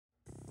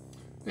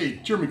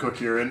Hey, Jeremy Cook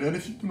here, and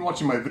if you've been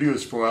watching my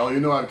videos for a while, you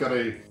know I've got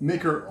a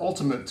Maker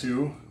Ultimate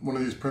 2, one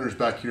of these printers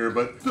back here,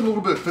 but it's been a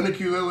little bit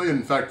finicky lately.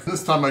 In fact,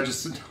 this time I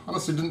just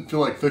honestly didn't feel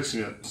like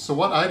fixing it. So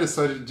what I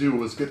decided to do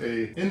was get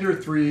a Ender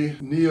 3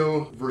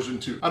 Neo version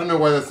 2. I don't know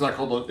why that's not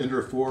called an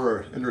Ender 4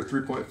 or Ender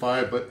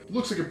 3.5, but it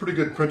looks like a pretty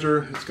good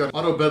printer. It's got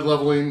auto bed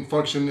leveling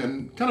function,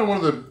 and kind of one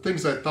of the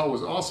things I thought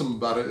was awesome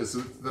about it is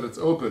that it's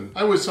open.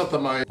 I always thought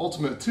that my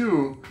Ultimate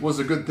 2 was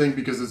a good thing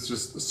because it's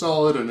just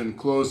solid and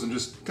enclosed and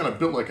just kind of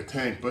built like a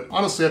tank. But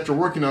honestly, after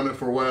working on it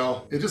for a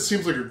while, it just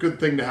seems like a good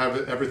thing to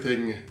have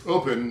everything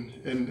open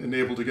and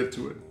able to get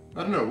to it.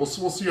 I don't know, we'll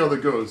see how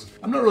that goes.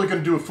 I'm not really going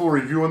to do a full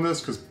review on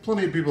this because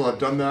plenty of people have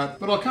done that,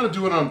 but I'll kind of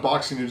do an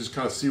unboxing and just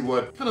kind of see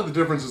what kind of the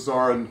differences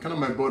are and kind of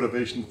my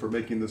motivation for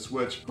making the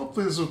switch.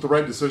 Hopefully this was the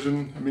right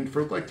decision. I mean,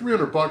 for like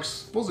 300 bucks,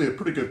 supposedly a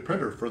pretty good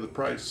printer for the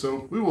price,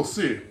 so we will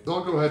see.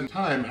 I'll go ahead and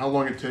time how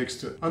long it takes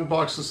to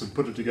unbox this and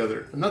put it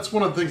together. And that's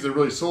one of the things that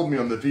really sold me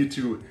on the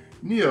V2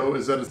 Neo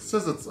is that it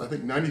says it's, I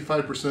think,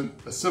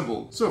 95%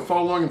 assembled. So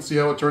follow along and see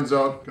how it turns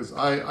out, because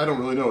I don't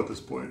really know at this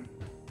point.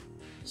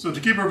 So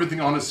to keep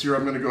everything honest here,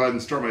 I'm going to go ahead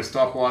and start my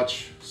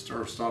stopwatch,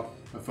 stop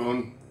my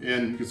phone,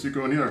 and you can see it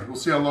going here. We'll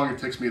see how long it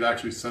takes me to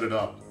actually set it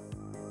up.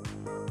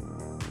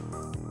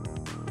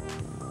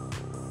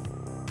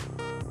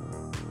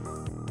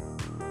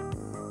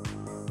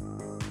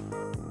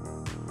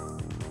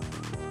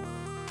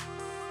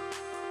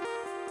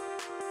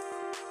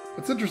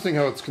 It's interesting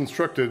how it's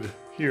constructed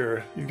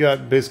here. You've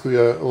got basically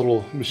a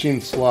little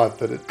machine slot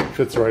that it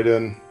fits right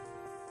in.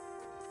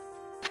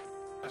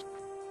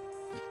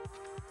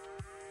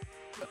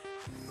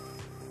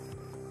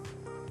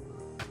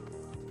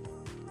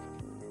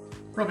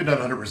 Probably not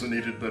 100%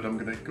 needed, but I'm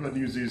going to go ahead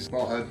and use these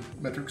ball head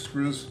metric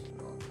screws.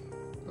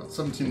 About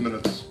 17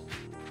 minutes.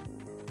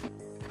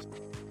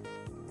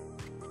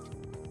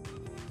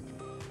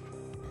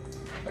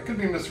 I could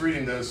be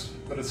misreading this,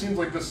 but it seems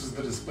like this is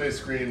the display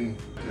screen.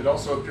 It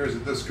also appears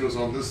that this goes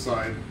on this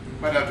side.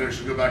 Might have to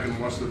actually go back and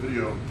watch the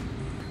video.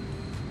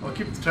 I'll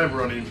keep the timer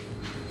running.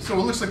 So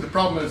it looks like the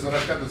problem is that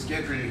I've got this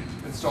gantry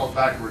installed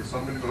backwards, so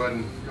I'm going to go ahead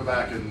and go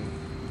back and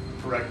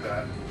correct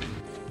that.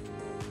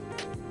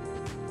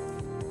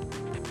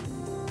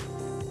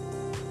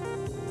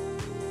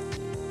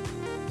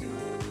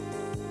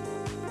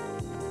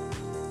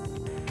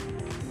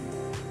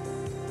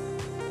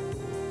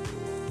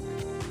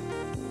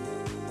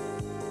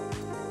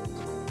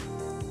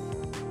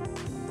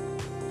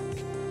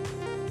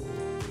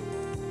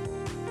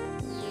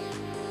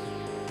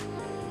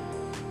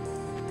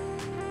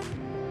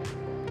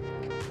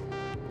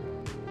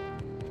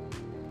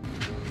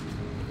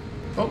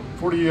 Oh,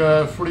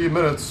 48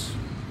 minutes.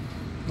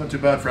 Not too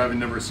bad for having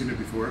never seen it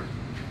before.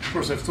 Of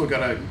course, I've still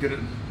got to get it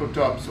hooked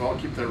up, so I'll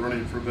keep that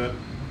running for a bit.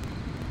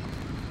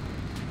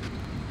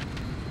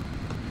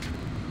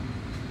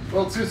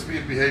 Well, it seems to be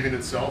behaving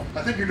itself.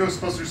 I think you're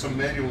supposed to do some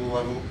manual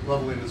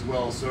leveling as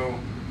well, so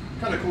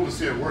kind of cool to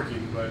see it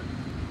working, but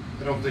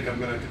I don't think I'm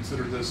going to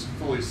consider this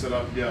fully set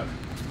up yet.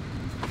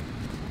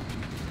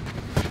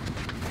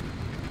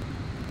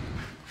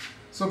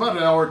 So about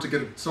an hour to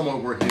get it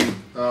somewhat working.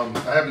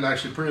 I haven't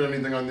actually printed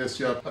anything on this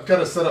yet. I've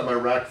kind of set up my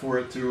rack for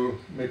it to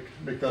make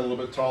that a little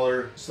bit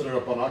taller, set it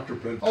up on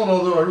Octoprint.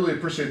 Although I really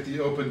appreciate the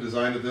open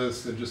design of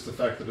this and just the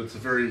fact that it's a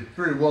very,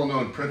 very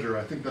well-known printer.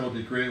 I think that'll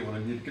be great when I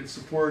need to get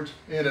support.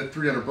 And at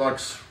 300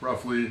 bucks,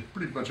 roughly,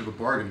 pretty much of a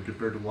bargain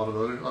compared to a lot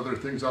of other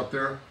things out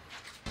there.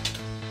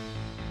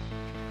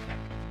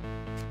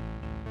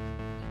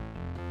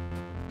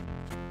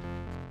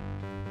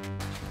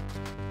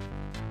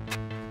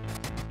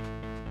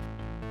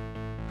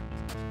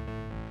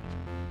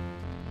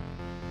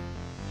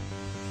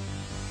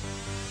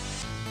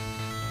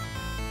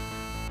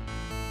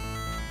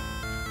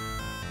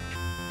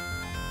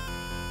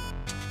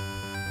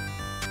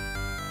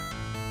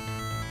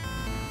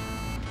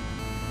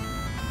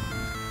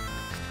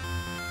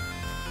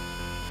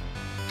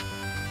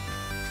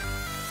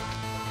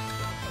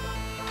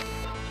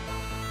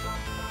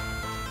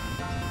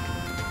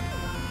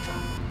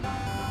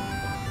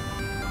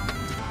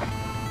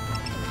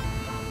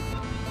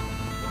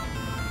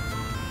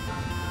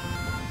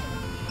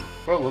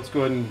 Well, let's go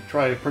ahead and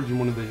try printing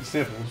one of the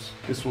samples.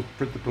 This will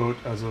print the boat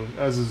as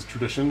is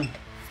tradition.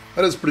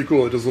 That is pretty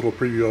cool. It does a little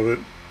preview of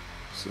it.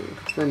 So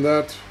confirm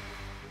that.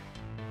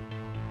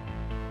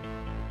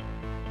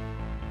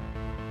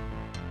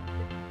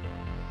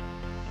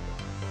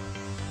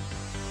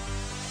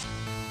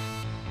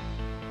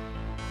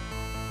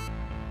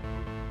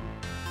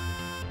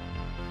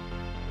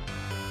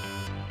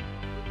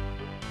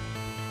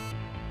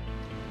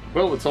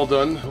 Well, it's all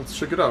done. Let's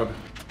check it out.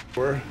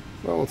 Well,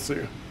 let's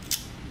see.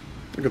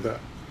 Look at that.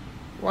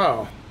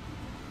 Wow.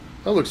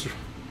 That looks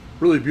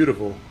really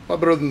beautiful. A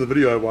lot better than the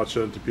video I watched,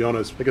 to be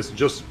honest. I guess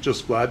just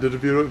Vlad did a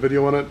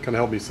video on it, kind of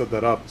helped me set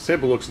that up.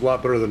 Sample looks a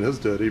lot better than his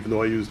did, even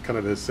though I used kind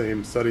of his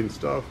same setting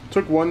stuff.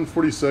 Took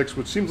 146,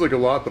 which seems like a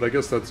lot, but I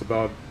guess that's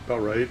about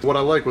about right. What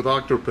I like with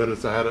Octoprint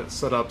is I had it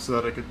set up so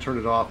that I could turn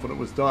it off when it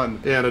was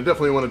done. And I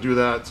definitely want to do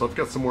that, so I've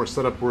got some more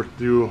setup work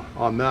to do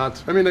on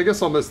that. I mean, I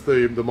guess I'll miss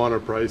the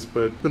Monoprice,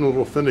 but it's been a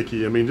little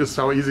finicky. I mean, just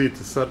how easy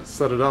to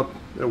set it up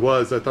it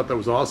was, I thought that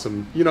was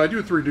awesome. You know, I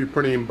do 3D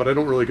printing, but I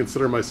don't really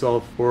consider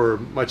myself or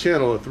my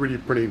channel a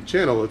 3D printing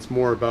channel. It's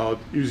more about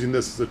using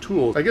this as a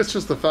tool. I guess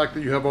just the fact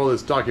that you have all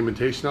this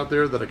documentation out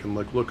there that I can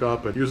like look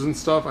up and use and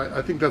stuff,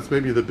 I think that's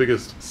maybe the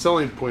biggest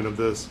selling point of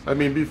this. I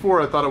mean, before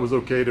I thought it was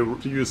okay to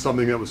use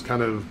something that was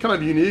kind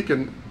of unique,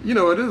 and you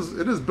know, it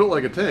is built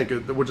like a tank,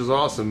 which is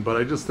awesome, but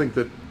I just think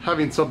that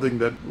having something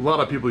that a lot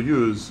of people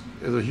use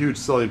is a huge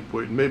selling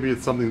point, and maybe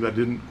it's something that I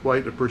didn't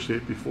quite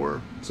appreciate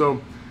before.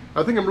 So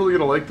I think I'm really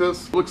gonna like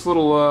this. It looks a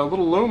little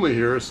lonely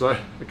here, so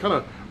I kind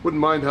of wouldn't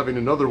mind having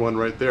another one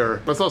right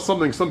there. I saw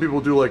some people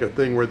do like a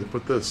thing where they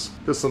put this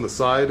on the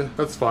side.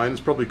 That's fine,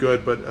 it's probably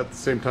good, but at the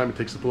same time it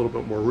takes up a little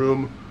bit more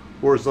room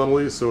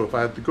horizontally, so if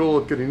I had the goal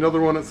of getting another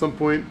one at some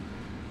point,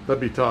 that'd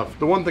be tough.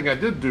 The one thing I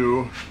did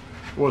do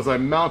was I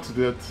mounted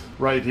it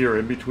right here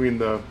in between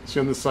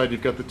see on this side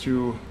you've got the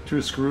two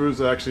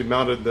screws. I actually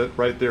mounted that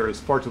right there as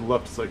far to the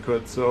left as I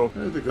could, so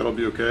I think that'll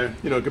be okay.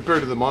 You know, compared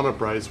to the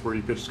Monoprice where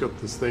you could just got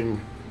this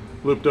thing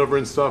looped over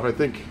and stuff, I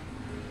think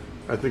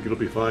it'll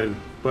be fine.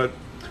 But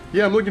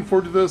yeah, I'm looking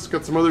forward to this.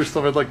 Got some other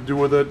stuff I'd like to do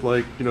with it,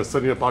 like, you know,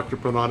 setting up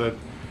Octoprint on it.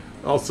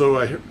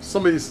 Also,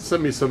 somebody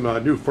sent me some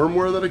new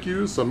firmware that I can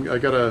use, so I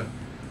gotta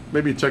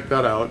maybe check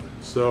that out.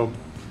 So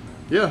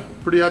yeah,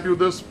 pretty happy with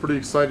this, pretty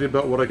excited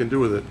about what I can do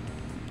with it.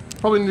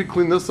 Probably need to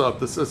clean this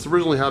up. This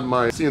originally had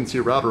my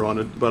CNC router on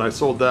it, but I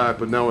sold that,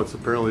 but now it's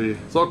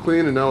all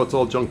clean and now it's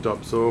all junked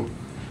up, so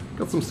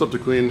got some stuff to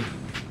clean.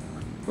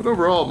 But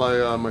overall,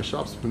 my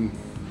shop's been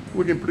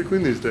looking pretty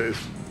clean these days.